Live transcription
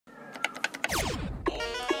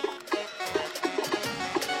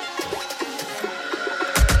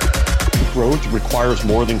growth requires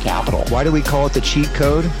more than capital. Why do we call it the cheat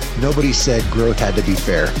code? Nobody said growth had to be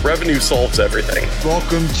fair. Revenue solves everything.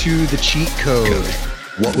 Welcome to the cheat code.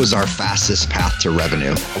 What was our fastest path to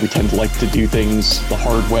revenue? We tend to like to do things the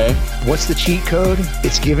hard way. What's the cheat code?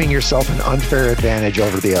 It's giving yourself an unfair advantage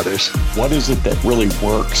over the others. What is it that really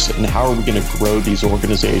works, and how are we going to grow these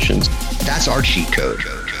organizations? That's our cheat code.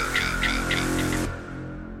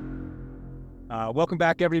 Welcome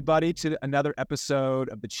back, everybody, to another episode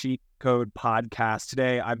of the Cheat Code Podcast.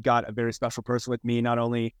 Today, I've got a very special person with me, not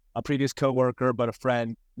only a previous coworker, but a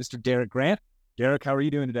friend, Mr. Derek Grant. Derek, how are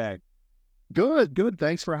you doing today? Good.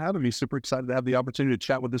 Thanks for having me. Super excited to have the opportunity to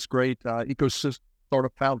chat with this great ecosystem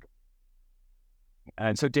startup founder.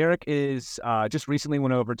 And so Derek is just recently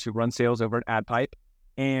went over to run sales over at AdPipe,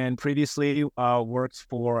 and previously worked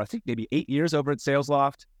for, I think, maybe 8 years over at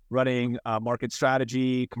Salesloft, running market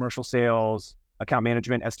strategy, commercial sales, account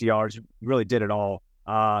management, SDRs, really did it all.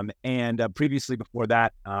 And previously before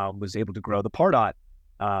that, was able to grow the Pardot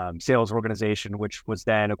sales organization, which was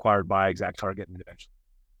then acquired by ExactTarget and eventually.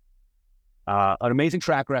 An amazing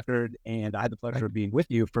track record, and I had the pleasure of being with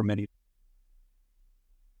you for many.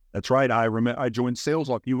 That's right. I remember I joined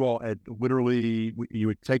Salesloft. You all had you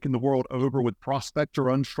had taken the world over with prospect or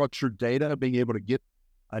unstructured data, being able to get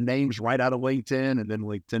names right out of LinkedIn, and then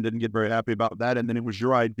LinkedIn didn't get very happy about that. And then it was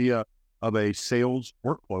your idea of a sales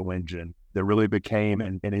workflow engine that really became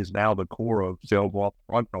and is now the core of Salesloft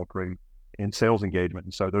front filtering and sales engagement.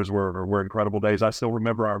 And so those were incredible days. I still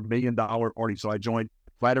remember our $1 million party. So I joined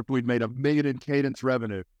right after we'd made $1 million in cadence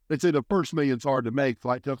revenue. They say the first million's hard to make,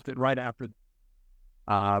 so I took it right after.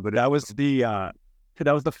 But that was the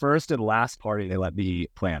first and last party they let me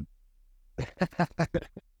plan.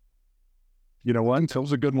 You know what? It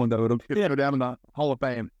was a good one though. It'll go down in the Hall of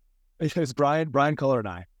Fame. It was Brian Culler and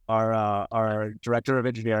I, our director of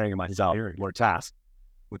engineering and myself, were tasked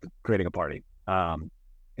with creating a party. And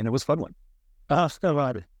it was a fun one.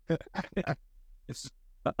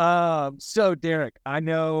 So Derek, I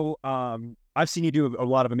know I've seen you do a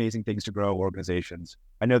lot of amazing things to grow organizations.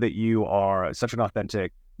 I know that you are such an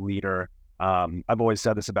authentic leader. I've always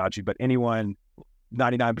said this about you, but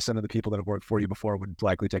 99% of the people that have worked for you before would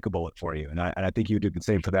likely take a bullet for you. And I think you would do the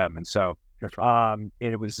same for them. And so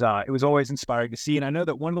it was always inspiring to see. And I know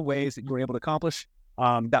that one of the ways that you were able to accomplish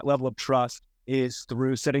that level of trust is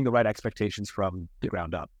through setting the right expectations from the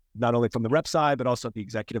ground up, not only from the rep side, but also at the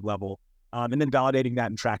executive level, and then validating that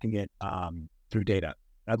and tracking it through data.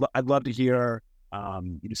 I'd love to hear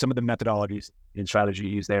some of the methodologies and strategy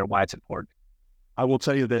you use there, why it's important. I will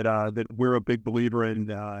tell you that we're a big believer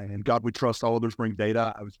in God we trust, all others bring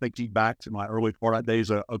data. I was thinking back to my early Pardot days,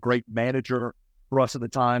 a great manager for us at the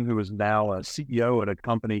time who is now a CEO at a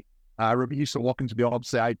company. I remember he used to walk into the office,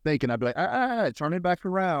 say, I think, and I'd be like, turn it back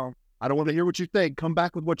around. I don't want to hear what you think. Come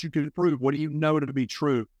back with what you can prove. What do you know to be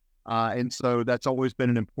true? And so that's always been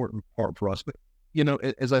an important part for us. But,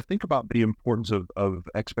 as I think about the importance of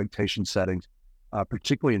expectation settings,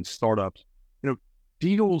 particularly in startups,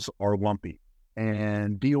 deals are lumpy.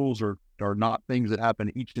 And deals are not things that happen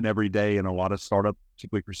each and every day in a lot of startups,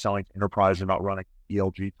 particularly if you're selling to enterprise and not running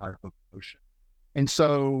ELG type of motion. And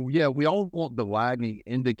so, we all want the lagging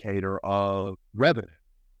indicator of revenue.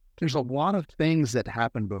 There's a lot of things that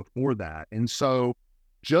happen before that. And so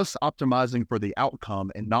just optimizing for the outcome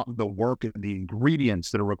and not the work and the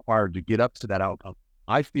ingredients that are required to get up to that outcome,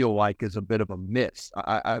 I feel like is a bit of a miss.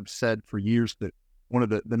 I've said for years that one of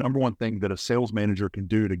the number one thing that a sales manager can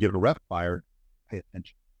do to get a rep fired, pay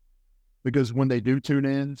attention. Because when they do tune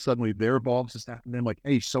in, suddenly their boss is tapping them like,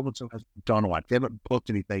 hey, so-and-so hasn't done a lot. They haven't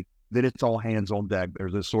booked anything. Then it's all hands on deck.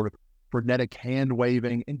 There's this sort of frenetic hand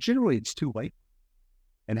waving, and generally it's too late.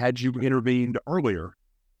 And had you intervened earlier,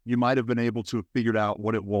 you might have been able to have figured out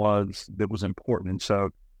what it was that was important. And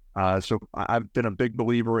so I've been a big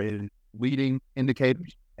believer in leading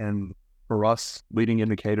indicators. And for us, leading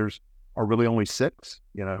indicators are really only 6.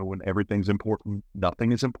 When everything's important,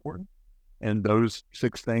 nothing is important. And those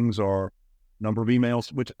 6 things are number of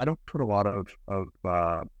emails, which I don't put a lot of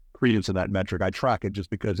credence in that metric. I track it just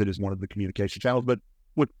because it is one of the communication channels. But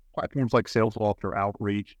with platforms like Salesloft or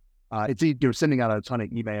Outreach, sending out a ton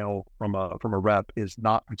of email from a rep is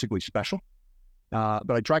not particularly special. But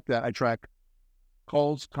I track that. I track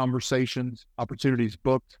calls, conversations, opportunities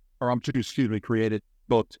created,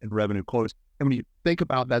 booked, and revenue closed. And when you think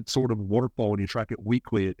about that sort of waterfall, when you track it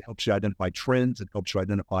weekly, it helps you identify trends. It helps you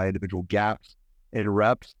identify individual gaps in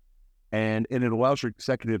reps. And it allows your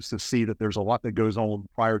executives to see that there's a lot that goes on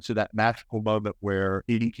prior to that magical moment where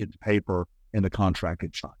ink hits paper and the contract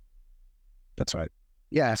gets signed. That's right.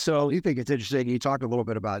 Yeah. So you think it's interesting. You talk a little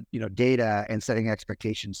bit about, data and setting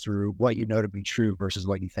expectations through what you know to be true versus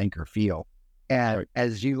what you think or feel. And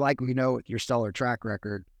as you likely know with your seller track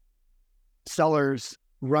record, sellers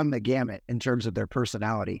run the gamut in terms of their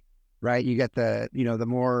personality, right? You get the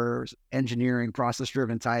more engineering process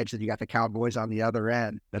driven types, and you got the cowboys on the other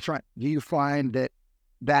end. That's right. Do you find that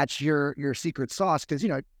that's your secret sauce? Because,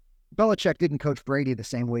 Belichick didn't coach Brady the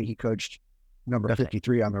same way he coached number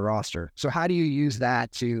 53 on the roster. So how do you use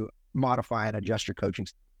that to modify and adjust your coaching?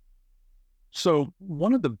 So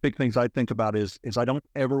one of the big things I think about is I don't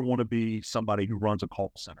ever want to be somebody who runs a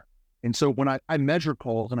call center. And so when I measure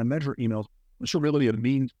calls and I measure emails, it's really a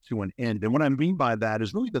means to an end. And what I mean by that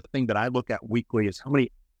is really the thing that I look at weekly is how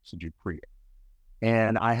many did you create?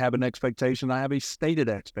 And I have an expectation. I have a stated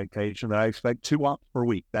expectation that I expect 2 ops per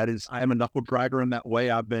week. That is, I am a knuckle dragger in that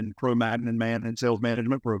way. I've been pro-magnet man in sales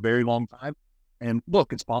management for a very long time. And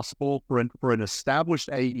look, it's possible for an established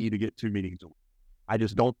AE to get 2 meetings a week. I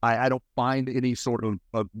just don't, I don't find any sort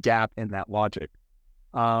of gap in that logic.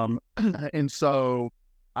 And so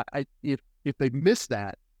if they miss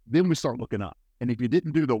that, then we start looking up. And if you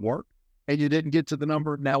didn't do the work and you didn't get to the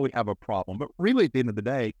number, now we have a problem. But really at the end of the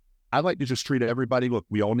day, I like to just treat everybody, look,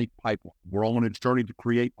 we all need pipeline. We're all on a journey to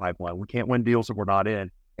create pipeline. We can't win deals if we're not in.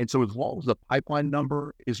 And so as long as the pipeline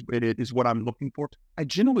number is what I'm looking for, I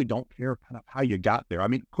generally don't care kind of how you got there. I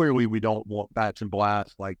mean, clearly we don't want bats and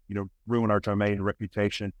blasts, like, ruin our domain and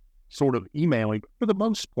reputation, sort of emailing. But for the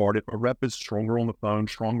most part, if a rep is stronger on the phone,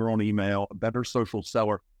 stronger on email, a better social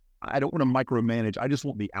seller, I don't want to micromanage. I just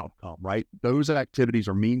want the outcome, right? Those activities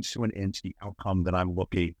are means to an end to the outcome that I'm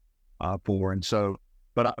looking for. And so,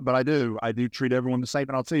 but I do treat everyone the same.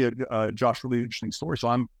 And I'll tell you, Josh, really interesting story. So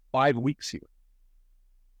I'm 5 weeks here.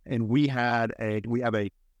 And we have a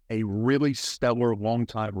really stellar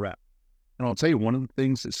longtime rep. And I'll tell you, one of the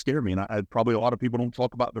things that scare me, and I probably a lot of people don't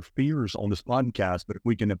talk about their fears on this podcast, but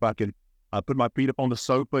if I can put my feet up on the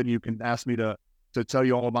sofa and you can ask me to tell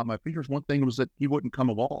you all about my fears, one thing was that he wouldn't come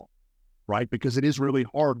along, right? Because it is really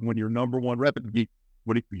hard when your number one rep, you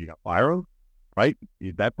got fire him, right?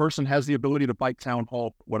 That person has the ability to fight town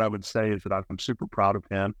hall. What I would say is that I'm super proud of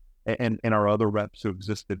him and our other reps who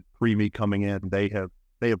existed pre me coming in. They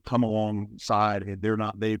have come alongside,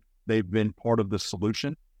 and they've been part of the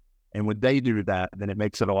solution. And when they do that, then it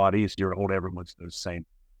makes it a lot easier to hold everyone to the same.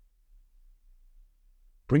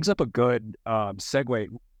 Brings up a good segue.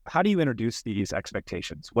 How do you introduce these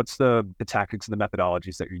expectations? What's the tactics and the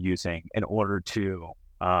methodologies that you're using in order to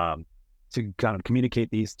kind of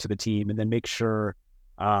communicate these to the team and then make sure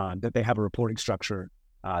that they have a reporting structure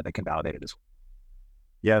that can validate it as well?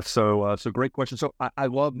 Yeah, so great question. So I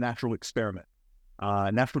love natural experiment.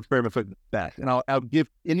 Natural experiment for the best. And I'll give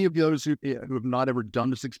any of those who have not ever done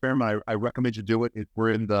this experiment, I recommend you do it.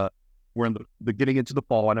 We're in the getting into the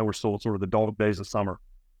fall. I know we're still sort of the dog days of summer,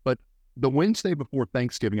 but the Wednesday before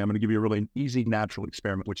Thanksgiving, I'm going to give you a really easy natural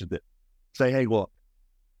experiment, which is this. Say, hey, look,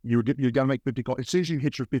 you got to make 50 calls. As soon as you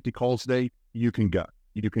hit your 50 calls a day, you can go.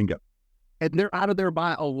 And they're out of there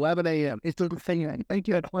by 11 a.m. It's the thing. Thank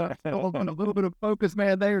you. A little bit of focus,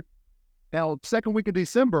 man. Now, second week of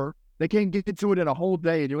December, they can't get to it in a whole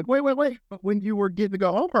day. And you're like, wait. But when you were getting to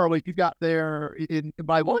go home early, you got there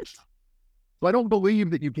by lunch. So I don't believe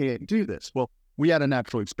that you can't do this. Well, we had a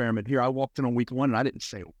natural experiment here. I walked in on week 1 and I didn't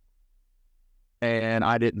say a word. And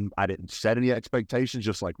I didn't set any expectations,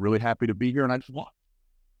 just like really happy to be here. And I just watched.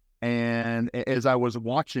 And as I was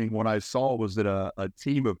watching, what I saw was that a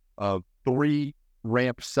team of 3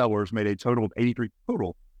 ramp sellers made a total of 83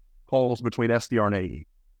 total calls between SDR and AE.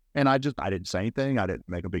 And I didn't say anything. I didn't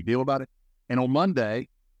make a big deal about it. And on Monday,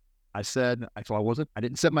 I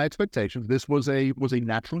didn't set my expectations. This was a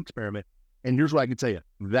natural experiment. And here's what I can tell you.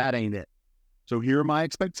 That ain't it. So here are my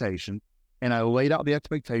expectations. And I laid out the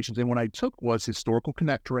expectations. And what I took was historical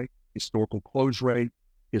connect rate, historical close rate,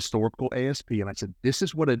 historical ASP. And I said, this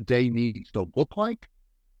is what a day needs to look like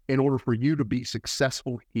in order for you to be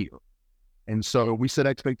successful here. And so we set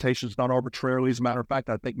expectations not arbitrarily. As a matter of fact,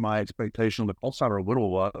 I think my expectation on the call side are a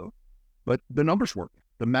little low, but the numbers work.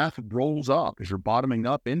 The math rolls up as you're bottoming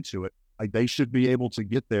up into it. Like they should be able to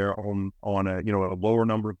get there on a lower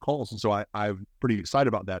number of calls. And so I'm pretty excited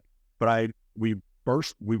about that. But we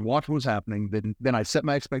watched what was happening. Then I set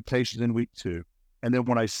my expectations in week 2. And then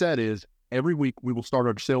what I said is every week we will start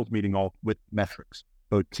our sales meeting off with metrics,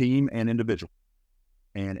 both team and individual.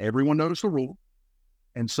 And everyone knows the rule.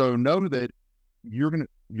 And so know that you're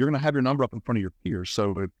gonna have your number up in front of your peers.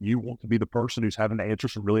 So if you want to be the person who's having to answer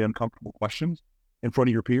some really uncomfortable questions in front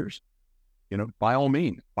of your peers, by all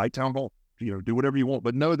means, fight town hall, do whatever you want.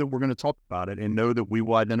 But know that we're going to talk about it, and know that we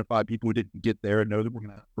will identify people who didn't get there, and know that we're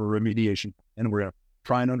going to have a remediation, and we're going to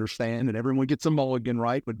try and understand, and everyone gets a mulligan,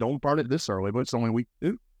 right? But don't start it this early, but it's only week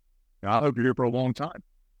 2. I hope you're here for a long time.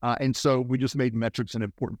 And so we just made metrics an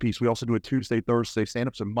important piece. We also do a Tuesday, Thursday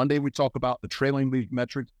stand-up. So Monday, we talk about the trailing lead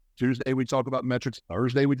metrics. Tuesday, we talk about metrics.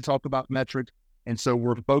 Thursday, we talk about metrics. And so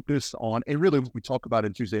we're focused on, and really what we talk about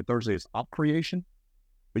in Tuesday and Thursday is op creation.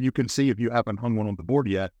 But you can see if you haven't hung one on the board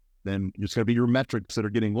yet, then it's going to be your metrics that are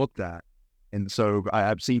getting looked at. And so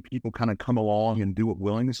I've seen people kind of come along and do it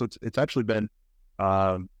willingly. So it's actually been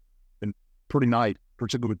pretty nice,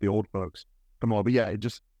 particularly with the old folks. Come on, but yeah, it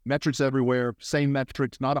just metrics everywhere, same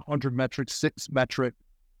metrics, not 100 metrics, 6 metrics,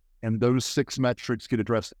 and those 6 metrics get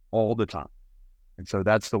addressed all the time. And so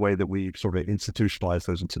that's the way that we sort of institutionalize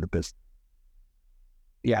those into the business.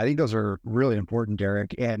 Yeah, I think those are really important,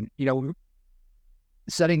 Derek. And,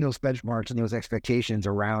 setting those benchmarks and those expectations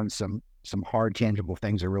around some hard, tangible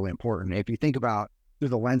things are really important. If you think about through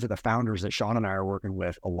the lens of the founders that Sean and I are working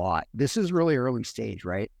with a lot, this is really early stage,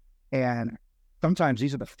 right? And sometimes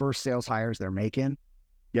these are the first sales hires they're making.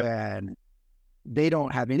 Yep. And they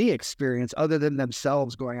don't have any experience other than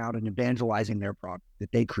themselves going out and evangelizing their product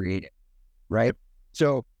that they created, right?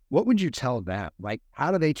 So what would you tell them? Like,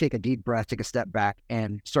 how do they take a deep breath, take a step back,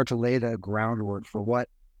 and start to lay the groundwork for what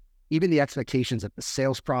even the expectations of the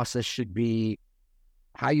sales process should be,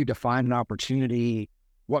 how you define an opportunity,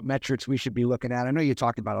 what metrics we should be looking at? I know you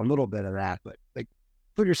talked about a little bit of that, but like,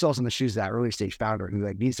 put yourselves in the shoes of that early stage founder who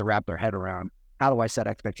like needs to wrap their head around, how do I set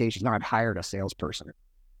expectations? Now I've hired a salesperson.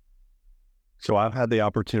 So I've had the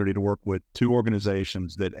opportunity to work with 2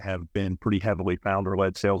 organizations that have been pretty heavily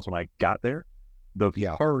founder-led sales when I got there. The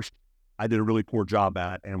first, I did a really poor job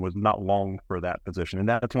at and was not long for that position. And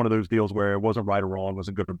that's one of those deals where it wasn't right or wrong,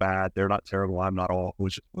 wasn't good or bad. They're not terrible, I'm not all. It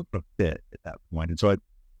was just a fit at that point. And so it's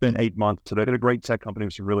been 8 months. So they did a great tech company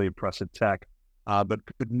with some really impressive tech. But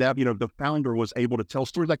the founder was able to tell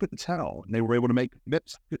stories I couldn't tell, and they were able to make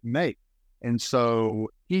commitments I couldn't make. And so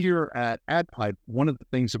here at AdPipe, one of the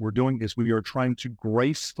things that we're doing is we are trying to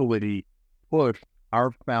gracefully push our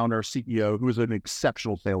founder, CEO, who is an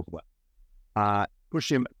exceptional sales rep,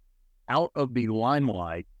 push him out of the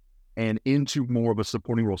limelight and into more of a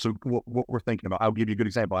supporting role. So what we're thinking about, I'll give you a good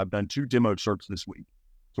example. I've done 2 demo certs this week.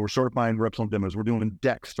 So we're certifying reps on demos. We're doing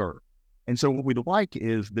Dexter. And so what we'd like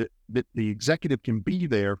is that the executive can be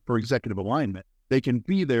there for executive alignment. They can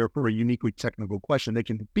be there for a uniquely technical question. They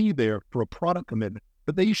can be there for a product commitment,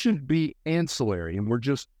 but they should be ancillary. And we're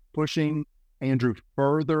just pushing Andrew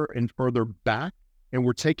further and further back. And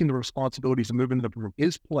we're taking the responsibilities and moving them from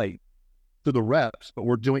his plate to the reps, but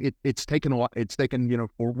we're doing it. It's taken a lot. It's taken,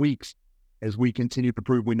 4 weeks as we continue to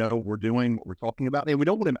prove we know what we're doing, what we're talking about. And we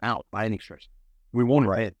don't want him out by any stretch. We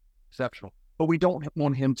want him exceptional, but we don't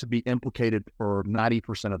want him to be implicated for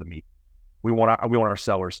 90% of the meeting. We want our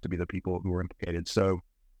sellers to be the people who are implicated. So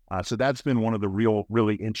that's been one of the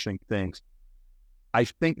really interesting things. I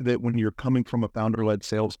think that when you're coming from a founder-led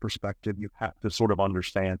sales perspective, you have to sort of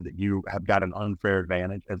understand that you have got an unfair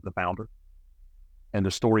advantage as the founder. And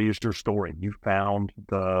the story is your story. You found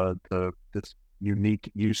this unique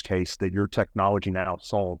use case that your technology now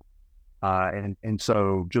solved. And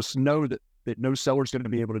so just know that no seller is going to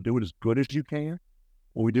be able to do it as good as you can.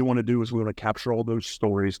 What we do want to do is we want to capture all those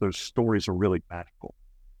stories. Those stories are really magical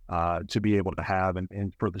to be able to have.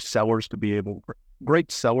 And for the sellers to be able,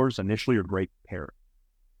 great sellers initially are great parents.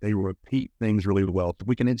 They repeat things really well. If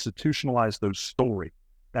we can institutionalize those stories,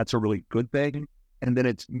 that's a really good thing. And then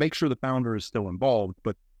it's make sure the founder is still involved,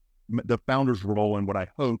 but the founder's role, and what I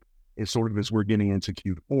hope is sort of as we're getting into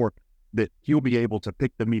Q4, that he'll be able to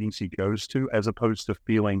pick the meetings he goes to, as opposed to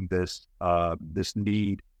feeling this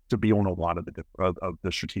need to be on a lot of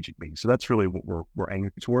the strategic meetings. So that's really what we're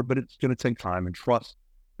aiming toward, but it's going to take time and trust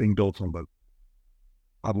being built on both.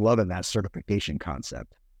 I'm loving that certification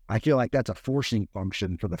concept. I feel like that's a forcing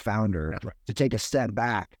function for the founder to take a step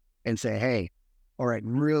back and say, hey, all right,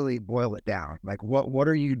 really boil it down. Like what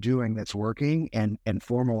are you doing that's working and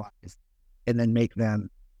formalize, and then make them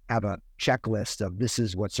have a checklist of this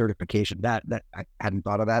is what certification that I hadn't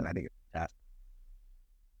thought of that. I think it's fantastic.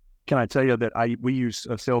 Can I tell you that we use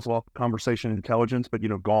Salesloft conversation intelligence, but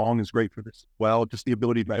Gong is great for this as well. Just the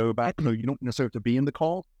ability to go back. You don't necessarily have to be in the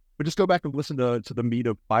call, but just go back and listen to the meat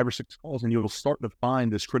of 5 or 6 calls, and you'll start to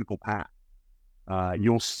find this critical path.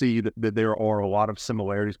 You'll see that there are a lot of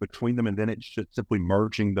similarities between them, and then it's just simply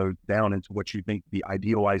merging those down into what you think the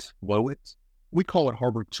idealized flow is. We call it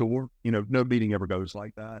Harbor Tour. No meeting ever goes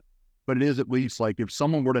like that, but it is at least like if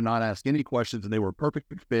someone were to not ask any questions and they were a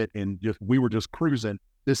perfect fit and we were just cruising,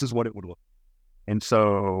 this is what it would look. And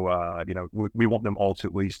so, we want them all to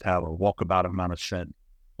at least have a walkabout amount of sense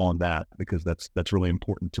on that, because that's really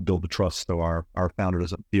important to build the trust, so our founder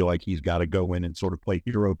doesn't feel like he's got to go in and sort of play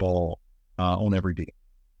hero ball on every deal.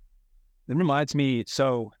 It reminds me,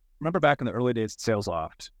 so remember back in the early days at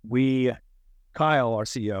Salesloft, Kyle, our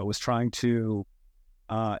CEO, was trying to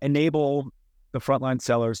enable the frontline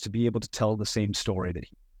sellers to be able to tell the same story that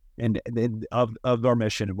of our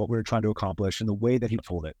mission and what we were trying to accomplish and the way that he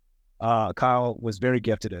told it. Kyle was very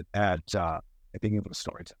gifted at being able to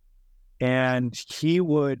storytell. And he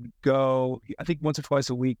would go, I think once or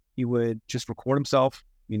twice a week, he would just record himself,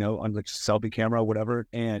 on like a selfie camera or whatever.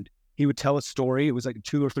 And he would tell a story. It was like a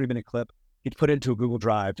 2 or 3 minute clip. He'd put it into a Google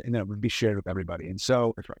Drive, and then it would be shared with everybody. And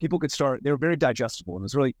so people could start, they were very digestible, and it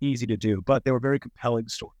was really easy to do, but they were very compelling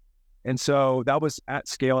stories. And so that was at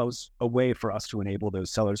scale. That was a way for us to enable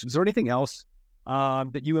those sellers. Was there anything else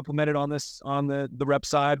that you implemented on the rep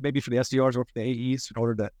side, maybe for the SDRs or for the AEs, in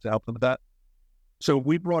order to help them with that? So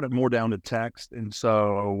we brought it more down to text. And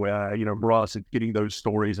so, for us, it's getting those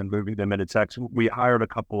stories and moving them into text. We hired a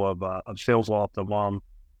couple of Salesloft alum,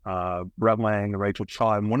 Brett Lang and Rachel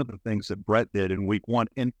Chaw. And one of the things that Brett did in week 1,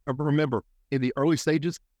 and remember, in the early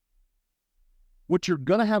stages, what you're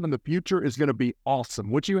going to have in the future is going to be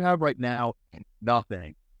awesome. What you have right now,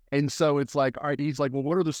 nothing. And so it's like, all right, he's like, well,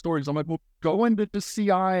 what are the stories? I'm like, well, go into the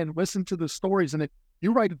CI and listen to the stories. And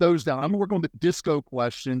you write those down. I'm working on the disco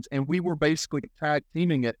questions, and we were basically tag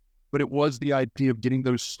teaming it, but it was the idea of getting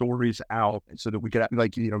those stories out so that we could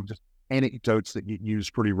just anecdotes that get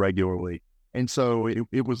used pretty regularly. And so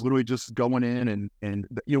it was literally just going in and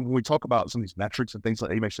when we talk about some of these metrics and things like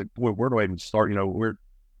that, you may say, boy, where do I even start?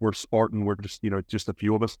 We're Spartan. We're just a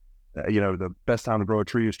few of us. The best time to grow a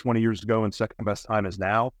tree is 20 years ago, and second best time is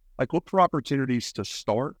now. Like, look for opportunities to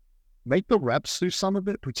start. Make the reps do some of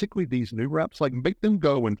it, particularly these new reps. Like, make them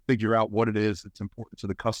go and figure out what it is that's important to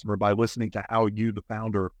the customer by listening to how you, the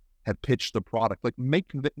founder, have pitched the product. Like,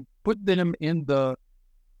 put them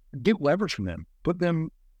get leverage from them. Put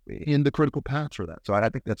them in the critical path for that. So I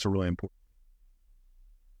think that's a really important.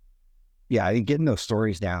 Yeah, I think getting those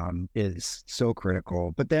stories down is so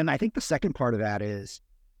critical. But then I think the second part of that is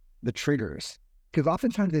the triggers, because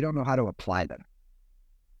oftentimes they don't know how to apply them.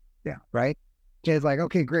 Yeah. Right? It's like,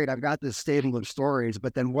 okay, great, I've got this stable of stories,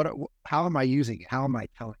 but then how am I using it? How am I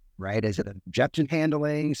telling it, right? Is it objection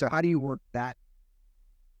handling? So how do you work that?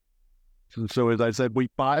 So as I said, week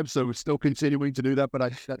 5, so still continuing to do that,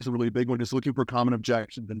 but that's a really big one, is looking for common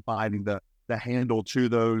objections and finding the handle to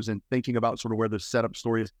those and thinking about sort of where the setup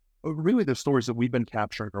story is. Really, the stories that we've been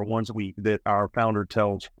capturing are ones that our founder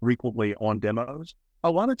tells frequently on demos. A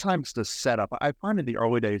lot of times the setup, I find in the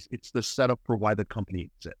early days, it's the setup for why the company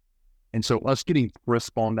exists. And so us getting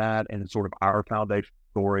crisp on that and sort of our foundation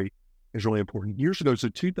story is really important. Years ago, so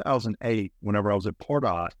 2008, whenever I was at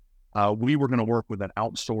Pardot, we were going to work with an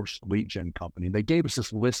outsourced lead gen company. They gave us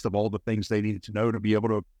this list of all the things they needed to know to be able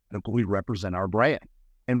to completely represent our brand.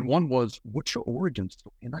 And one was, what's your origin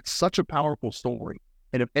story? And that's such a powerful story.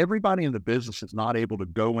 And if everybody in the business is not able to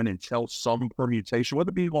go in and tell some permutation, whether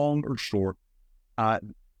it be long or short,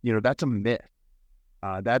 that's a myth.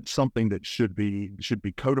 That's something that should be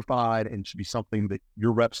codified and should be something that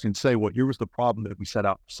your reps can say, well, here was the problem that we set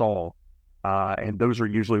out to solve. And those are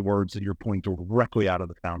usually words that you're pulling directly out of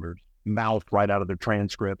the founder's mouth, right out of their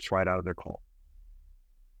transcripts, right out of their call.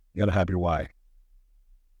 You got to have your why.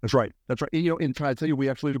 That's right. And try to tell you, we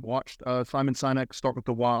actually watched Simon Sinek start with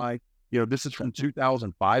the why. This is from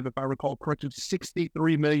 2005, if I recall correctly,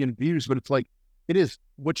 63 million views, but it's like, it is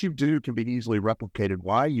what you do can be easily replicated.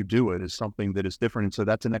 Why you do it is something that is different. And so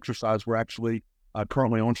that's an exercise we're actually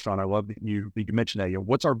currently on, Sean. I love that you mentioned that.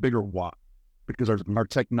 What's our bigger why? Because our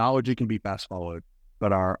technology can be fast followed,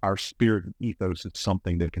 but our spirit and ethos is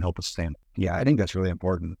something that can help us stand. Yeah, I think that's really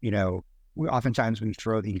important. Oftentimes we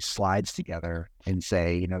throw these slides together and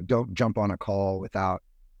say, don't jump on a call without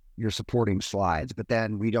your supporting slides, but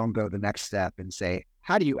then we don't go the next step and say,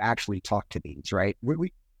 how do you actually talk to these, right?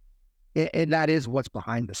 And that is what's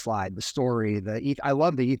behind the slide, the story, I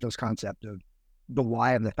love the ethos concept of the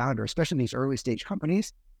why of the founder, especially in these early stage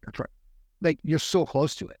companies. That's right. Like, you're so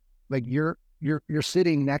close to it. Like, you're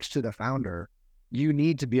sitting next to the founder. You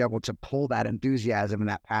need to be able to pull that enthusiasm and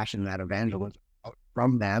that passion and that evangelism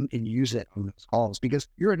from them and use it on those calls, because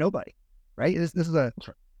you're a nobody, right? This is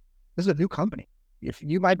a new company. If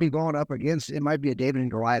you might be going up against, it might be a David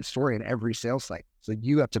and Goliath story in every sales cycle. So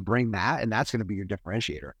you have to bring that, and that's going to be your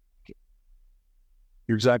differentiator.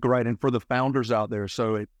 You're exactly right. And for the founders out there,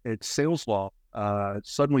 so at Salesloft,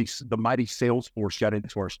 suddenly the mighty Salesforce got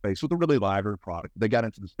into our space with a really lively product. They got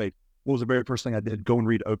into the space. What was the very first thing I did? Go and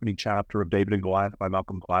read opening chapter of David and Goliath by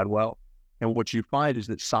Malcolm Gladwell. And what you find is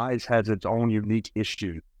that size has its own unique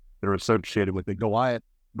issues that are associated with it. Goliath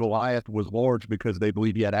Goliath was large because they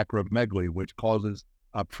believe he had acromegaly, which causes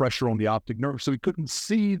pressure on the optic nerve. So he couldn't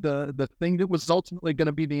see the thing that was ultimately going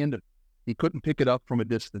to be the end of it. He couldn't pick it up from a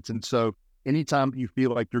distance. And so anytime you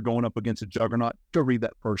feel like you're going up against a juggernaut, go read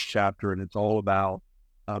that first chapter. And it's all about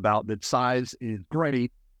that size is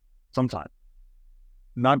great sometimes,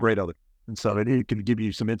 not great other. And so it can give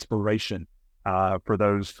you some inspiration for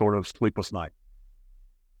those sort of sleepless nights.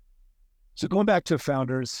 So going back to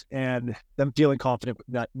founders and them feeling confident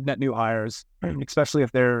with net new hires, especially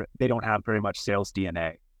if they don't have very much sales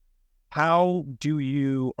DNA, how do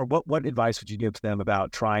you, or what advice would you give to them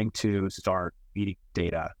about trying to start feeding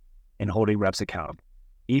data and holding reps accountable,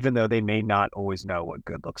 even though they may not always know what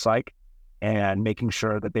good looks like, and making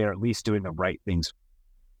sure that they are at least doing the right things?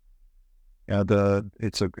 Yeah,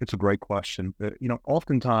 it's a great question.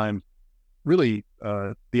 Oftentimes, really,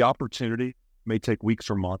 the opportunity may take weeks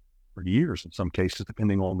or months or years in some cases,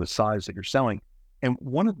 depending on the size that you're selling. And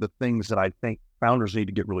one of the things that I think founders need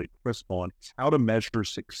to get really crisp on is how to measure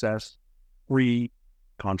success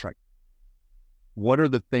pre-contract. What are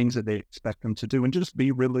the things that they expect them to do? And just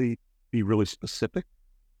be really specific,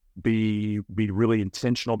 be really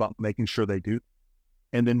intentional about making sure they do.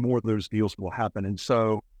 And then more of those deals will happen. And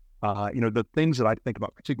so, the things that I think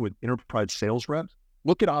about, particularly with enterprise sales reps,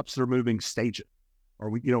 look at ops that are moving stages. Are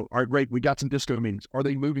we, all right, great, we got some disco meetings. Are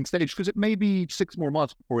they moving stage? Because it may be 6 more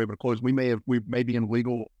months before we're able to close. We may be in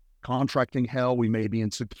legal contracting hell. We may be in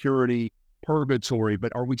security purgatory,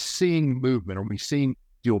 but are we seeing movement? Are we seeing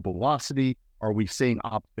deal velocity? Are we seeing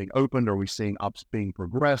ops being opened? Are we seeing ops being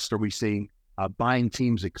progressed? Are we seeing buying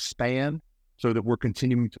teams expand so that we're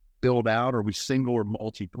continuing to build out? Are we single or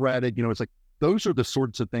multi-threaded? It's like, those are the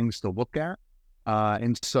sorts of things to look at.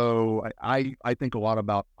 And so I think a lot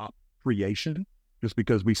about op creation, just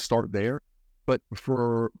because we start there. But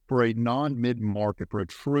for a non-mid-market, for a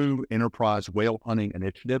true enterprise whale hunting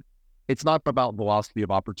initiative, it's not about velocity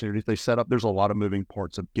of opportunities they set up. There's a lot of moving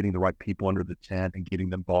parts of getting the right people under the tent and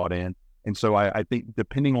getting them bought in. And so I think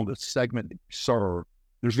depending on the segment that you serve,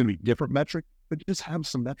 there's going to be different metrics, but just have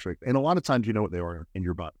some metrics. And a lot of times you know what they are in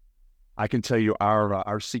your butt. I can tell you our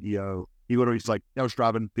CEO, he's like, I was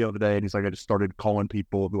driving the other day and he's like, I just started calling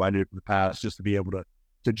people who I knew from the past just to be able to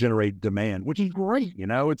generate demand, which is great.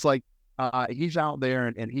 It's like, he's out there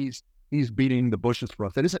and he's beating the bushes for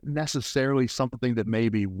us. That isn't necessarily something that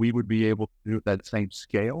maybe we would be able to do at that same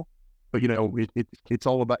scale, but it's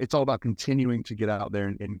all about continuing to get out there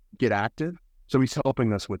and get active. So he's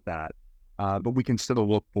helping us with that. But we can still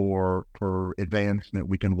look for advancement.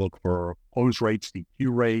 We can look for close rates, DQ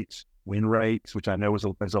rates, win rates, which I know is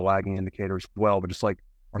a lagging indicator as well, but just like,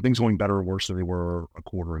 are things going better or worse than they were a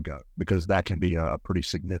quarter ago? Because that can be a pretty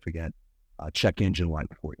significant check engine light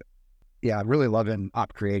for you. Yeah, I'm really loving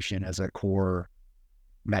op creation as a core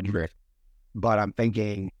metric. But I'm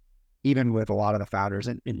thinking, even with a lot of the founders,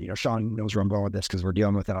 and Sean knows where I'm going with this because we're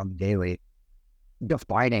dealing with it on the daily,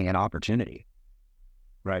 defining an opportunity.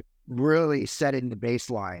 Right. Really setting the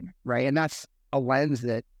baseline, right? And that's a lens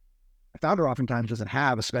that a founder oftentimes doesn't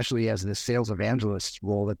have, especially as the sales evangelist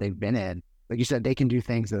role that they've been in. Like you said, they can do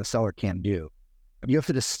things that a seller can't do. You have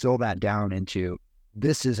to distill that down into,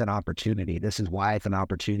 this is an opportunity. This is why it's an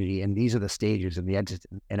opportunity. And these are the stages and the exit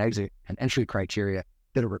and entry criteria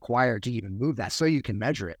that are required to even move that so you can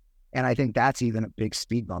measure it. And I think that's even a big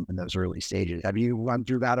speed bump in those early stages. Have you run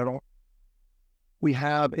through that at all? We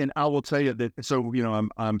have, and I will tell you that, so,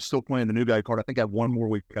 I'm still playing the new guy card. I think I have one more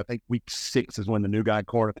week. I think week 6 is when the new guy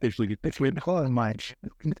card officially gets pitched.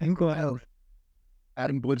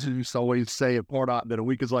 Adam Blitzen used to always say at Pardot that a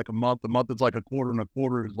week is like a month is like a quarter, and a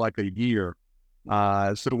quarter is like a year.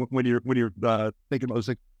 So when you're thinking about those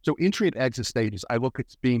things, so entry and exit stages, I look at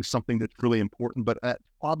being something that's really important, but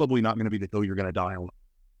probably not going to be the hill you're going to die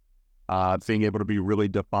on. Being able to be really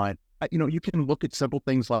defined. You can look at simple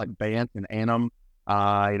things like BANT and ANM,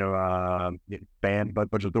 BANT,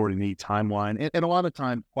 budget authority need, timeline. And a lot of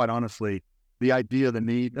times, quite honestly, the idea, the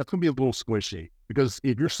need, that's going to be a little squishy, because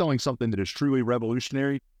if you're selling something that is truly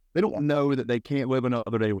revolutionary, they don't know that they can't live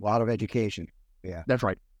another day. A lot of education. Yeah, that's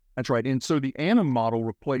right. That's right. And so the ANM model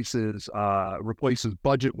replaces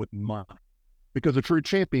budget with money, because a true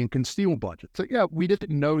champion can steal budget. So yeah, we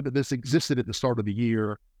didn't know that this existed at the start of the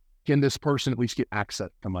year. Can this person at least get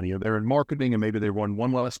access to money? Or they're in marketing and maybe they run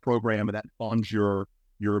one less program and that funds your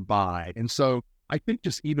buy. And so I think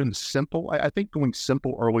just even simple, I think going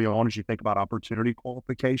simple early on as you think about opportunity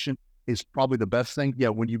qualification is probably the best thing. Yeah,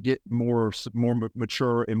 when you get more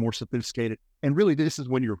mature and more sophisticated, and really this is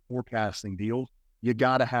when you're forecasting deals, you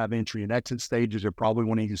got to have entry and exit stages. You're probably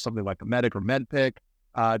want to use something like a medic or med pick.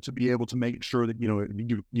 to be able to make sure that,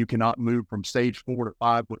 you cannot move from stage 4 to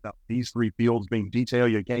 5 without these 3 fields being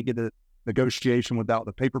detailed. You can't get a negotiation without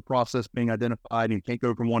the paper process being identified. You can't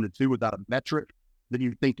go from 1 to 2 without a metric that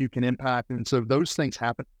you think you can impact. And so those things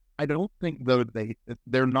happen. I don't think, though,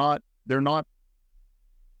 they're not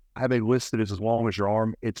have a list that is as long as your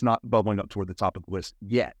arm. It's not bubbling up toward the top of the list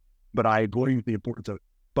yet. But I agree with the importance of it.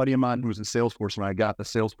 A buddy of mine who was in Salesforce, when I got the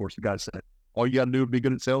Salesforce, the guy said, all you got to do to be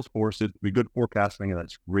good at Salesforce is be good at forecasting, and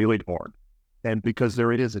that's really hard. And because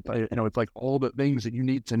there it is, it's like all the things that you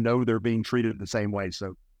need to know they're being treated the same way.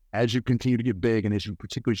 So as you continue to get big, and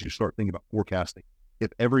particularly as you start thinking about forecasting,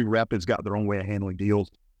 if every rep has got their own way of handling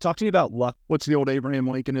deals. Talk to me about luck. What's the old Abraham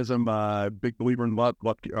Lincolnism? Big believer in luck.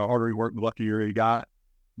 Harder you work, the luckier you got.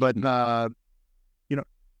 But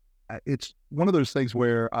it's one of those things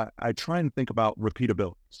where I try and think about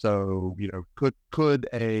repeatability. So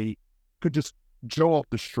could just Joe off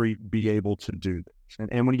the street be able to do this?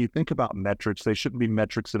 And when you think about metrics, they shouldn't be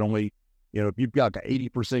metrics that only, if you've got an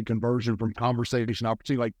 80% conversion from conversation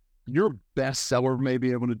opportunity, like your best seller may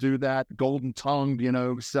be able to do that. Golden tongued,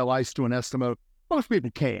 sell ice to an Eskimo. Most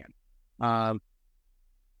people can.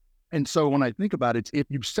 And so when I think about it, if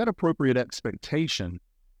you set appropriate expectation,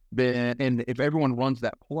 then, and if everyone runs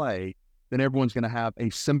that play, then everyone's going to have a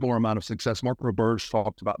similar amount of success. Mark Roberge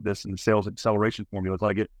talked about this in the sales acceleration formula. It's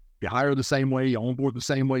like you hire the same way, you onboard the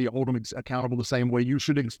same way, you hold them accountable the same way. You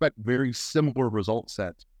should expect very similar result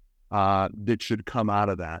sets that should come out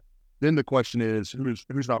of that. Then the question is,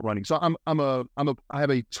 who's not running? So I have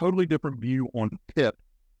a totally different view on PIP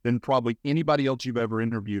than probably anybody else you've ever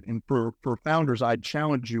interviewed. And for founders, I'd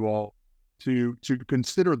challenge you all to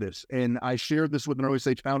consider this. And I shared this with an early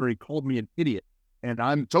stage founder. He called me an idiot, and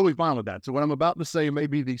I'm totally fine with that. So what I'm about to say may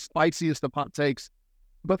be the spiciest of hot takes,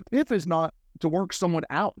 but PIP is not to work someone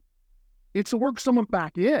out. It's to work someone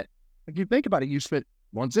back in. If you think about it, you spent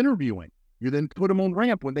months interviewing. You then put them on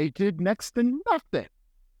ramp when they did next to nothing.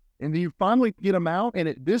 And then you finally get them out. And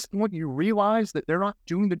at this point, you realize that they're not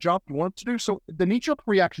doing the job you want to do. So the knee-jerk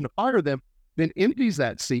reaction to fire them then empties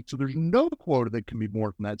that seat. So there's no quota that can be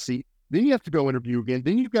more from that seat. Then you have to go interview again.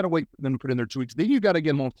 Then you've got to wait for them to put in their 2 weeks. Then you've got to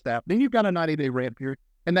get them on staff. Then you've got a 90-day ramp period.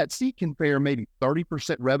 And that seat can fare maybe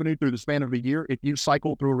 30% revenue through the span of a year if you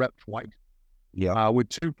cycle through a rep twice. Yeah. With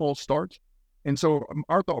 2 false starts. And so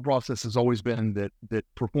our thought process has always been that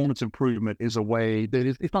performance improvement is a way that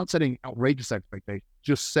it's not setting outrageous expectations,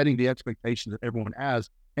 just setting the expectations that everyone has.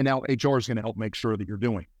 And now HR is going to help make sure that you're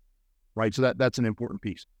doing, right? So that's an important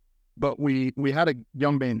piece. But we had a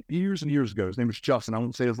young man years and years ago. His name was Justin. I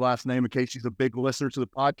won't say his last name in case he's a big listener to the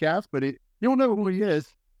podcast, but you don't know who he is.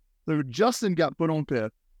 So Justin got put on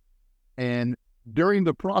PIP, and during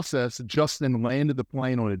the process, Justin landed the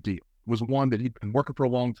plane on a deal. It was one that he'd been working for a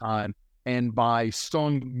long time, and by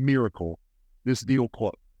some miracle, this deal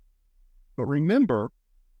closed. But remember,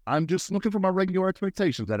 I'm just looking for my regular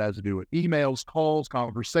expectations. That has to do with emails, calls,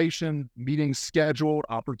 conversation, meetings scheduled,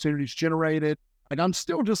 opportunities generated. Like I'm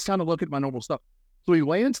still just kind of looking at my normal stuff. So he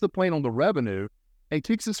lands the plane on the revenue and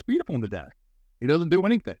kicks his feet up on the deck. He doesn't do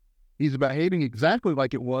anything. He's behaving exactly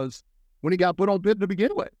like it was when he got put on PIP to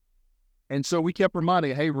begin with. And so we kept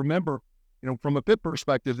reminding, hey, remember, from a PIP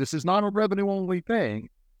perspective, this is not a revenue only thing.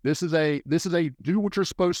 This is a do what you're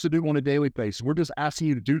supposed to do on a daily basis. We're just asking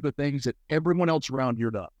you to do the things that everyone else around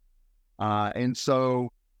here does. And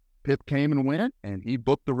so PIP came and went, and he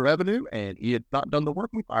booked the revenue, and he had not done the work.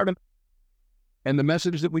 We fired him. And the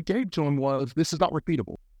message that we gave to him was, this is not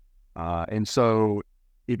repeatable. And so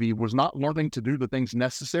if he was not learning to do the things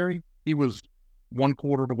necessary, he was 1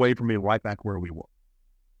 quarter away from being right back where we were.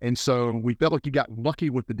 And so we felt like he got lucky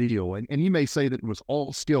with the deal. And he may say that it was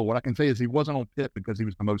all skill. What I can say is he wasn't on PIP because he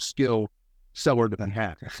was the most skilled seller that he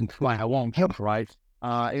had by a long time, right?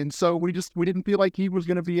 And so we didn't feel like he was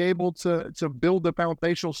going to be able to build the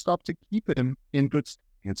foundational stuff to keep him in good stead.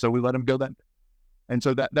 And so we let him go that. And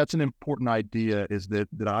so that's an important idea, is that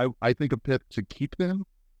I think of PIP to keep them,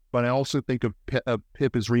 but I also think of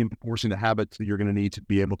PIP as reinforcing the habits that you're going to need to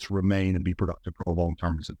be able to remain and be productive for a long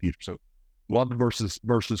term in the future. So love versus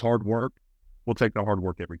hard work. We'll take the hard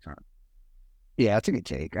work every time. Yeah, that's a good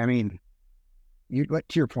take. I mean, to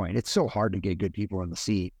your point, it's so hard to get good people in the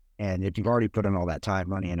seat. And if you've already put in all that time,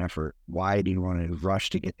 money, and effort, why do you want to rush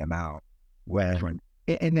to get them out?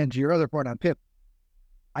 And then to your other point on PIP,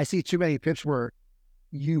 I see too many PIPs where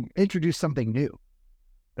you introduce something new.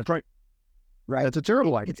 That's right. Right. That's a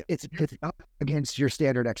terrible idea. It's up against your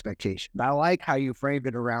standard expectation. I like how you framed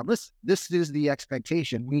it around this. This is the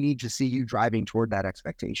expectation. We need to see you driving toward that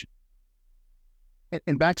expectation.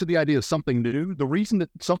 And back to the idea of something new. The reason that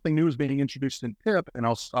something new is being introduced in PIP, and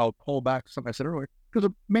I'll call back to something I said earlier, because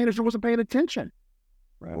the manager wasn't paying attention.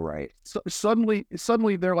 Right. So suddenly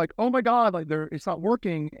they're like, oh my God, like it's not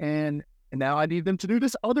working. And now I need them to do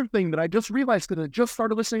this other thing that I just realized because I just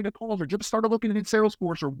started listening to calls or just started looking at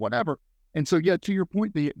Salesforce or whatever. And so, yeah, to your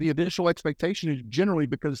point, the initial expectation is generally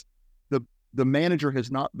because the manager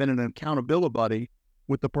has not been an accountability buddy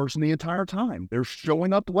with the person the entire time. They're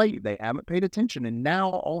showing up late. They haven't paid attention. And now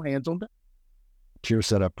all hands on deck. Pure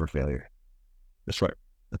setup for failure. That's right.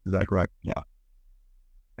 That's exactly right. Yeah.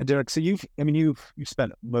 And Derek, so you've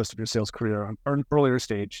spent most of your sales career on earlier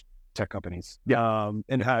stage tech companies,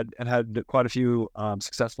 and had quite a few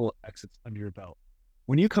successful exits under your belt.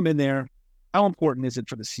 When you come in there, how important is it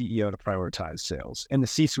for the CEO to prioritize sales and the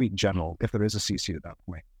C-suite in general, if there is a C-suite at that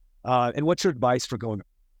point? And what's your advice for going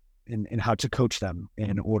in how to coach them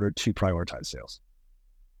in order to prioritize sales?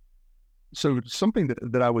 So something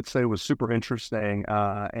that I would say was super interesting,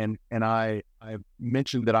 and I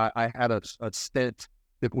mentioned that I had a stint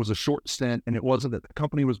that was a short stint, and it wasn't that the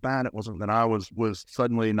company was bad. It wasn't that I was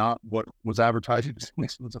suddenly not what was advertised.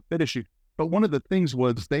 It was a fit issue. But one of the things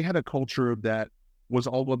was they had a culture that was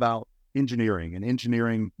all about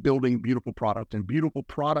engineering, building beautiful product, and beautiful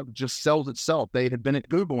product just sells itself. They had been at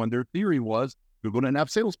Google, and their theory was Google didn't have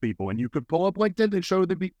salespeople, and you could pull up LinkedIn and show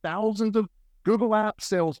there'd be thousands of Google Apps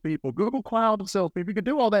salespeople, Google Cloud salespeople. You could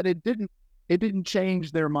do all that. It didn't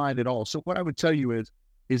change their mind at all. So what I would tell you is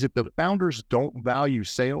if the founders don't value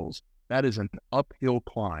sales, that is an uphill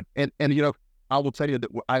climb. And I will tell you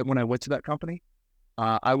that when I went to that company,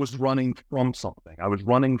 I was running from something. I was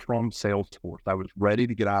running from Salesforce. I was ready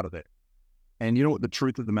to get out of it. And you know what the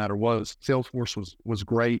truth of the matter was? Salesforce was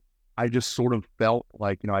great. I just sort of felt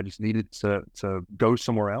like, I just needed to go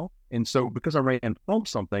somewhere else. And so because I ran from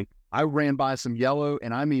something, I ran by some yellow,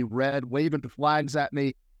 and I mean red, waving the flags at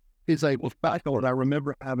me. He's like, well, and I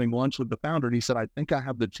remember having lunch with the founder, and he said, I think I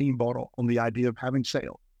have the team bought on the idea of having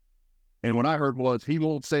sales. And what I heard was he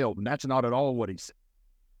won't sell, and that's not at all what he said.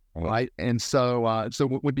 Right. And so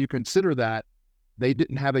when you consider that they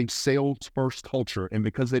didn't have a sales first culture, and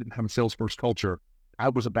because they didn't have a sales first culture, I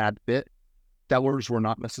was a bad fit. Sellers were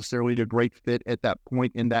not necessarily a great fit at that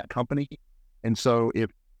point in that company. And so if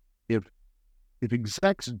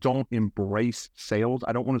execs don't embrace sales,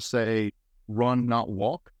 I don't want to say run, not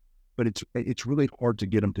walk, but it's really hard to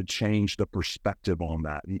get them to change the perspective on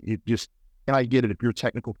that. And I get it. If you're a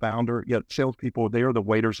technical founder, salespeople, they are the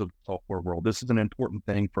waiters of the software world. This is an important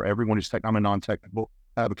thing for everyone who's I'm a non-technical.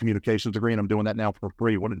 I have a communications degree, and I'm doing that now for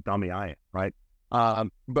free. What a dummy I am, right?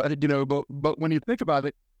 But when you think about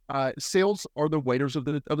it, sales are the waiters of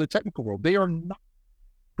the technical world. They are not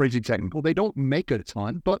crazy technical. They don't make a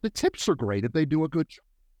ton, but the tips are great if they do a good job.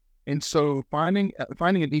 And so finding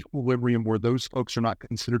an equilibrium where those folks are not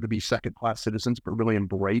considered to be second-class citizens, but really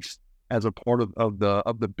embraced as a part of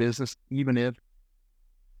the business, even if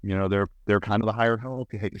they're kind of the higher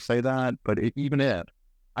help. You hate to say that, but even if,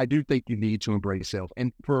 I do think you need to embrace sales.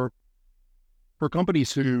 And for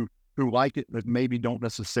companies who like it but maybe don't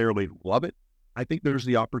necessarily love it, I think there's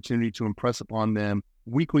the opportunity to impress upon them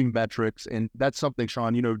weekly metrics, and that's something,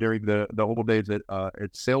 Sean, during the old days at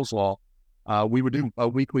Salesloft, we would do a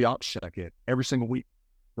weekly ops check-in every single week,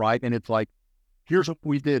 right? And it's like, here's what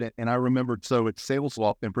we did. And I remembered, so at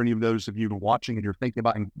Salesloft, and for any of those of you watching and you're thinking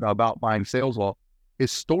about buying Salesloft,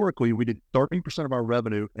 historically, we did 30% of our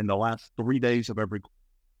revenue in the last 3 days of every quarter.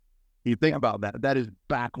 You think about that, that is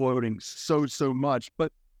backloading so much.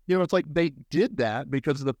 But, it's like they did that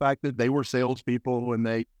because of the fact that they were salespeople, and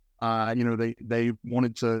they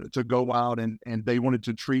wanted to go out and they wanted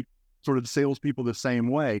to treat sort of the salespeople the same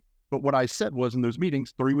way. But what I said was in those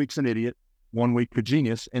meetings, 3 weeks an idiot, 1 week a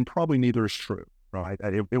genius, and probably neither is true, right?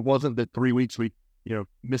 It wasn't that 3 weeks we,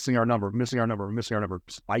 missing our number,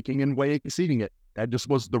 spiking and way exceeding it. That just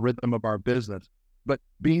was the rhythm of our business. But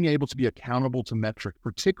being able to be accountable to metric,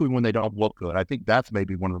 particularly when they don't look good, I think that's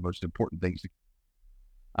maybe one of the most important things.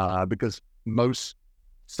 Because most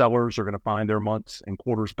sellers are going to find their months and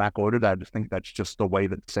quarters backloaded. I just think that's just the way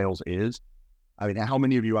that sales is. I mean, how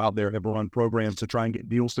many of you out there have run programs to try and get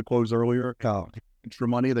deals to close earlier? Extra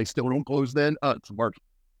money, they still don't close then. It's work.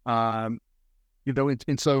 And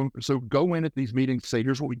so go in at these meetings, say,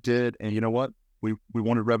 here's what we did. And you know what? We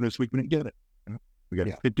wanted revenue this week. We didn't get it. We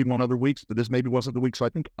got 51 other weeks, but this maybe wasn't the week. So I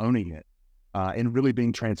think owning it and really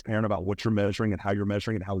being transparent about what you're measuring and how you're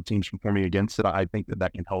measuring and how the team's performing against it, I think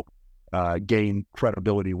that can help gain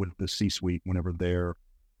credibility with the C-suite whenever they're,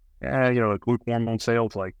 lukewarm on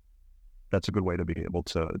sales. Like, that's a good way to be able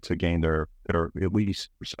to gain their at least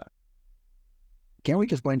respect. Can't we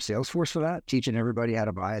just blame Salesforce for that? Teaching everybody how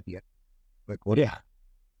to buy at the end. Like, what? Yeah.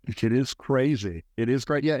 It is crazy. It is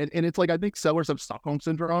great. Yeah. And it's like, I think sellers have Stockholm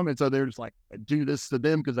syndrome. And so they're just like, I do this to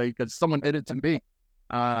them because someone did it to me.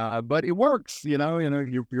 but it works.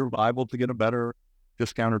 You're liable to get a better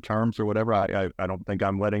discount or terms or whatever. I don't think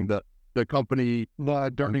I'm letting the company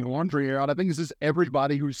dirty laundry here out. I think it's just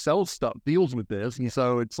everybody who sells stuff deals with this, and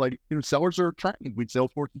so it's like sellers are trained.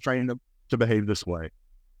 Salesforce is training them to behave this way.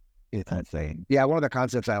 It's insane. Yeah, one of the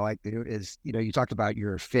concepts I like to do is, you talked about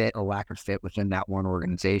your fit or lack of fit within that one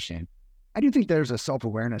organization. I do think there's a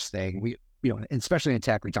self-awareness thing. We, especially in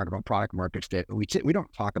tech, we talk about product market fit, but we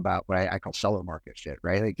don't talk about what I call seller market fit,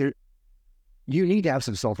 right? Like you need to have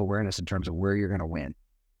some self-awareness in terms of where you're going to win,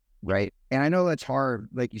 right? And I know that's hard.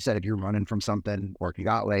 Like you said, if you're running from something or if you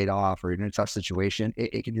got laid off or you're in a tough situation,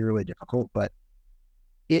 it can be really difficult, but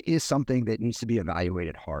it is something that needs to be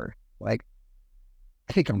evaluated hard. Like,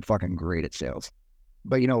 I think I'm fucking great at sales,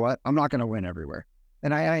 but you know what? I'm not going to win everywhere.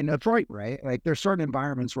 And I know Detroit, right? Like there's certain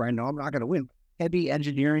environments where I know I'm not going to win. Heavy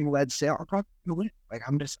engineering led sale, I'm probably going to win. Like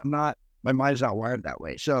I'm not, my mind's not wired that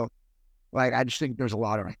way. So like, I just think there's a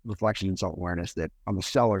lot of reflection and self-awareness that on the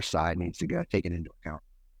seller side needs to get taken into account.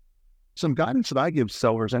 Some guidance that I give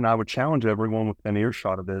sellers, and I would challenge everyone within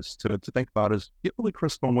earshot of this to think about, is get really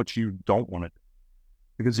crisp on what you don't want to do.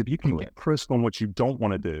 Because if you can get crisp on what you don't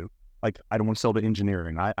want to do, like I don't want to sell to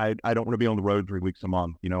engineering. I don't want to be on the road 3 weeks a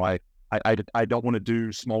month. I don't want to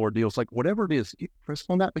do smaller deals. Like whatever it is, get crisp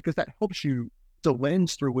on that, because that helps you the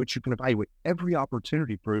lens through which you can evaluate every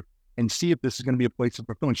opportunity through and see if this is going to be a place of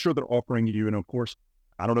fulfilling. Sure, they're offering you, and of course,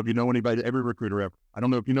 I don't know if you know anybody, every recruiter ever. I don't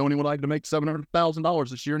know if you know anyone like to make $700,000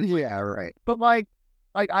 this year. Yeah, right. But like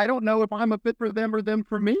I don't know if I'm a fit for them or them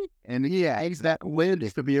for me. And yeah, it's that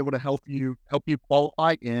lens to be able to help you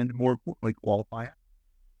qualify and more importantly qualify.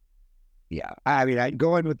 Yeah, I mean, I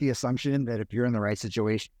go in with the assumption that if you're in the right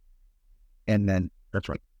situation, and then that's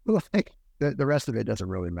right. Like the rest of it doesn't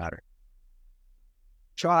really matter.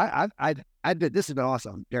 Sean, this has been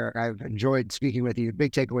awesome, Derek. I've enjoyed speaking with you.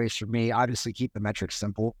 Big takeaways for me: obviously, keep the metrics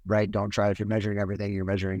simple, right? Don't try, if you're measuring everything, you're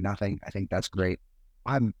measuring nothing. I think that's great.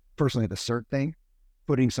 I'm personally the cert thing,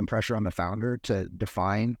 putting some pressure on the founder to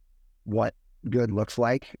define what good looks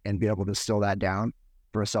like and be able to distill that down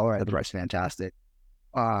for a seller. I think that's fantastic.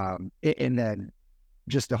 And then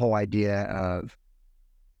just the whole idea of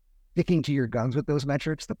sticking to your guns with those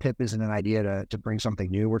metrics. The PIP isn't an idea to bring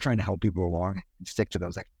something new. We're trying to help people along and stick to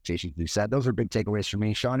those expectations you set. Those are big takeaways for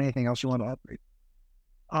me. Sean, anything else you want to upgrade?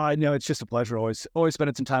 No, it's just a pleasure. Always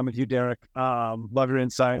spending some time with you, Derek. Love your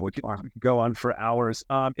insight. We could go on for hours.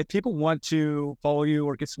 If people want to follow you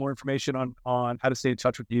or get some more information on how to stay in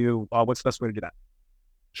touch with you, what's the best way to do that?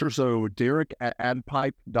 Sure. So Derek at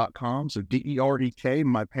AdPipe.com. So DEREK.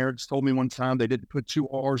 My parents told me one time they didn't put 2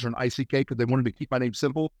 R's or an ICK because they wanted to keep my name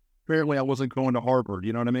simple. Apparently I wasn't going to Harvard.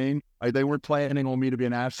 You know what I mean? They weren't planning on me to be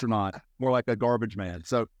an astronaut, more like a garbage man.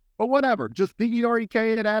 So, but whatever, just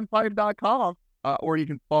DEREK at AdPipe.com. Or you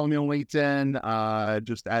can follow me on LinkedIn,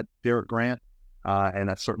 just at Derek Grant. And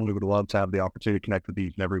I certainly would love to have the opportunity to connect with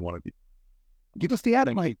each and every one of you. Give us the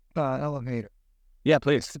AdPipe elevator. Yeah,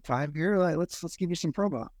 please. It's 5 year. Let's give you some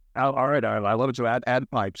promo. All right. I love it. So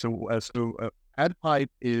AdPipe. So AdPipe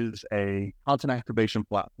is a content activation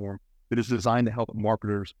platform that is designed to help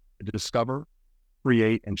marketers discover,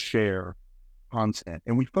 create, and share content.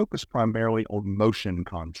 And we focus primarily on motion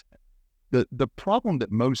content. The problem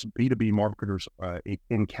that most B2B marketers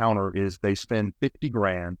encounter is they spend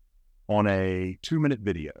 $50,000 on a 2-minute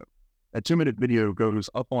video. A 2-minute video goes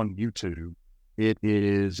up on YouTube. And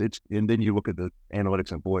then you look at the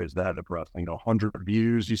analytics and boy, is that depressing. 100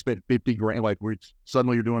 views, you spent $50,000. Like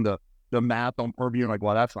suddenly you're doing the math on per view. Like,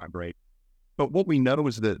 well, that's not great. But what we know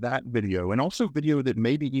is that video, and also video that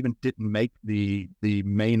maybe even didn't make the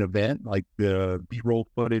main event, like the B-roll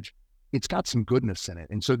footage, it's got some goodness in it.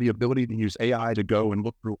 And so the ability to use AI to go and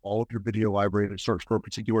look through all of your video library and search for a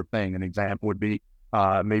particular thing. An example would be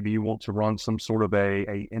maybe you want to run some sort of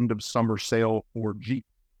a end of summer sale for Jeep.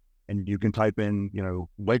 And you can type in,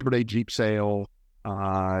 Labor Day Jeep sale,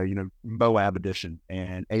 Moab edition,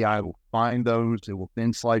 and AI will find those. It will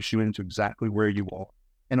then slice you into exactly where you are,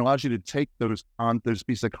 and allows you to take those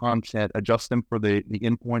pieces of content, adjust them for the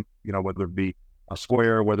endpoint, whether it be a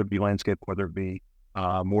square, whether it be landscape, whether it be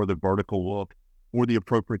more the vertical look, or the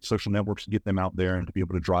appropriate social networks to get them out there and to be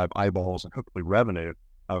able to drive eyeballs and hopefully revenue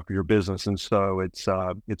for your business. And so it's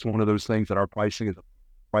one of those things that our pricing is the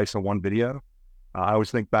price of one video. I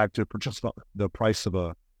always think back to just the price of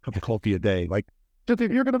a cup of coffee a day. Like,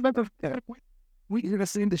 you're going to bet you're going to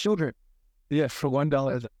save the children. Yeah, for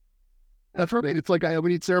 $1. That's right. It's like we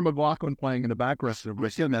need Sarah McLachlan playing in the background. We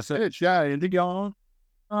see a message. Yeah, and y'all.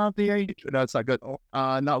 No, it's not good.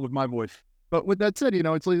 Not with my voice. But with that said,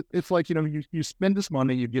 it's like, you spend this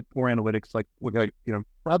money, you get poor analytics, like,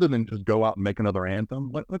 rather than just go out and make another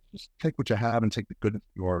Anthem, let's just take what you have and take the goodness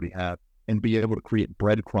you already have and be able to create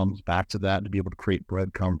breadcrumbs back to that, to be able to create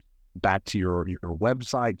breadcrumbs back to your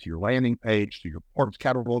website, to your landing page, to your parts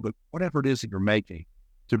catalog, whatever it is that you're making,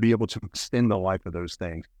 to be able to extend the life of those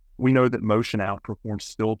things. We know that motion outperforms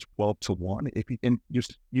still 12-1. If you can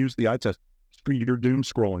just use the eye test, you're doom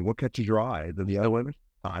scrolling. What catches your eye? The other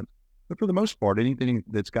times. But for the most part, anything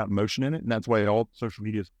that's got motion in it, and that's why all social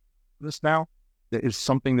media is this now, is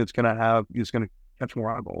something that's going to catch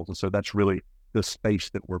more eyeballs. And so that's really the space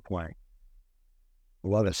that we're playing. I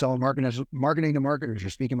love it. Selling marketing to marketers. You're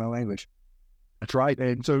speaking my language. That's right.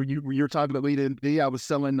 And so you're talking about Lead I was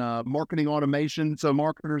selling marketing automation. So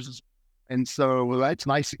marketers, and so that's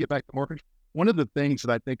nice to get back to marketing. One of the things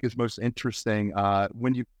that I think is most interesting,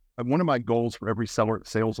 one of my goals for every seller at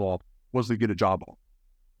Salesloft was to get a job on.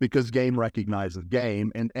 Because game recognizes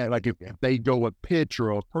game, and like if they go a pitch or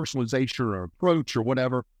a personalization or approach or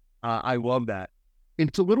whatever, I love that.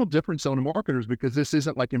 It's a little different selling to marketers because this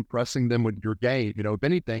isn't like impressing them with your game. If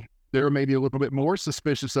anything, they're maybe a little bit more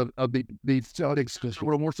suspicious of the a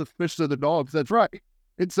little more suspicious of the dogs. That's right.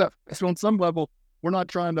 So on some level, we're not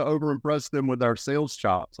trying to over impress them with our sales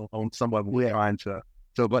chops. On some level, we're trying to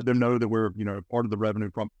let them know that we're part of the revenue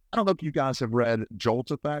from. I don't know if you guys have read Jolt's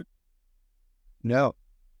Effect. No.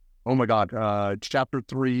 Oh my God. Chapter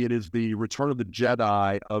 3, it is the Return of the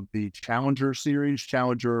Jedi of the Challenger series,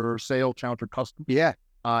 Challenger Sale, Challenger Custom. Yeah.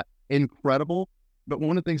 Incredible. But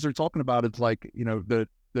one of the things they're talking about is like, the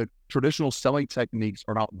traditional selling techniques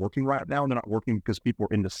are not working right now. And they're not working because people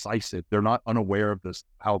are indecisive. They're not unaware of this,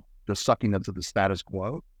 how the sucking into the status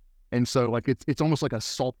quo. And so like, it's almost like a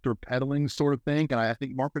softer peddling sort of thing. And I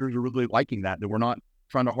think marketers are really liking that we're not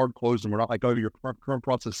trying to hard close them. We're not like, oh, your current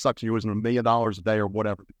process sucks. You're losing $1 million a day or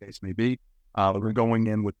whatever the case may be. We're going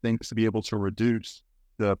in with things to be able to reduce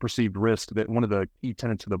the perceived risk. That one of the key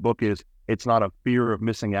tenets of the book is it's not a fear of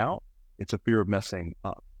missing out. It's a fear of messing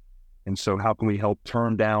up. And so how can we help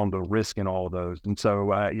turn down the risk in all of those? And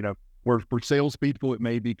so, for salespeople, it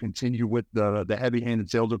may be continue with the heavy-handed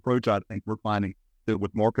sales approach. I think we're finding that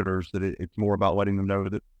with marketers that it's more about letting them know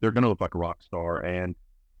that they're going to look like a rock star. And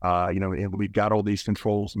and we've got all these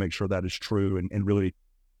controls to make sure that is true and really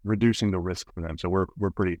reducing the risk for them. So we're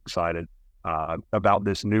pretty excited about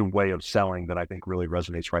this new way of selling that I think really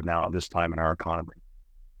resonates right now at this time in our economy.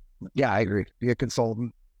 Yeah, I agree. Be a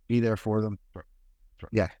consultant, be there for them. Sure.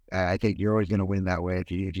 Yeah, I think you're always going to win that way.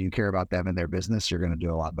 If you care about them and their business, you're going to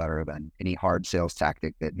do a lot better than any hard sales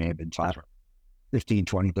tactic that may have been taught 15,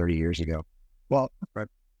 20, 30 years ago. Well,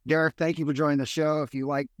 Derek, thank you for joining the show. If you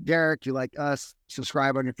like Derek, you like us,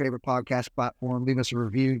 subscribe on your favorite podcast platform. Leave us a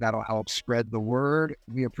review. That'll help spread the word.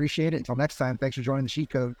 We appreciate it. Until next time, thanks for joining the Cheat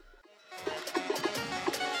Code.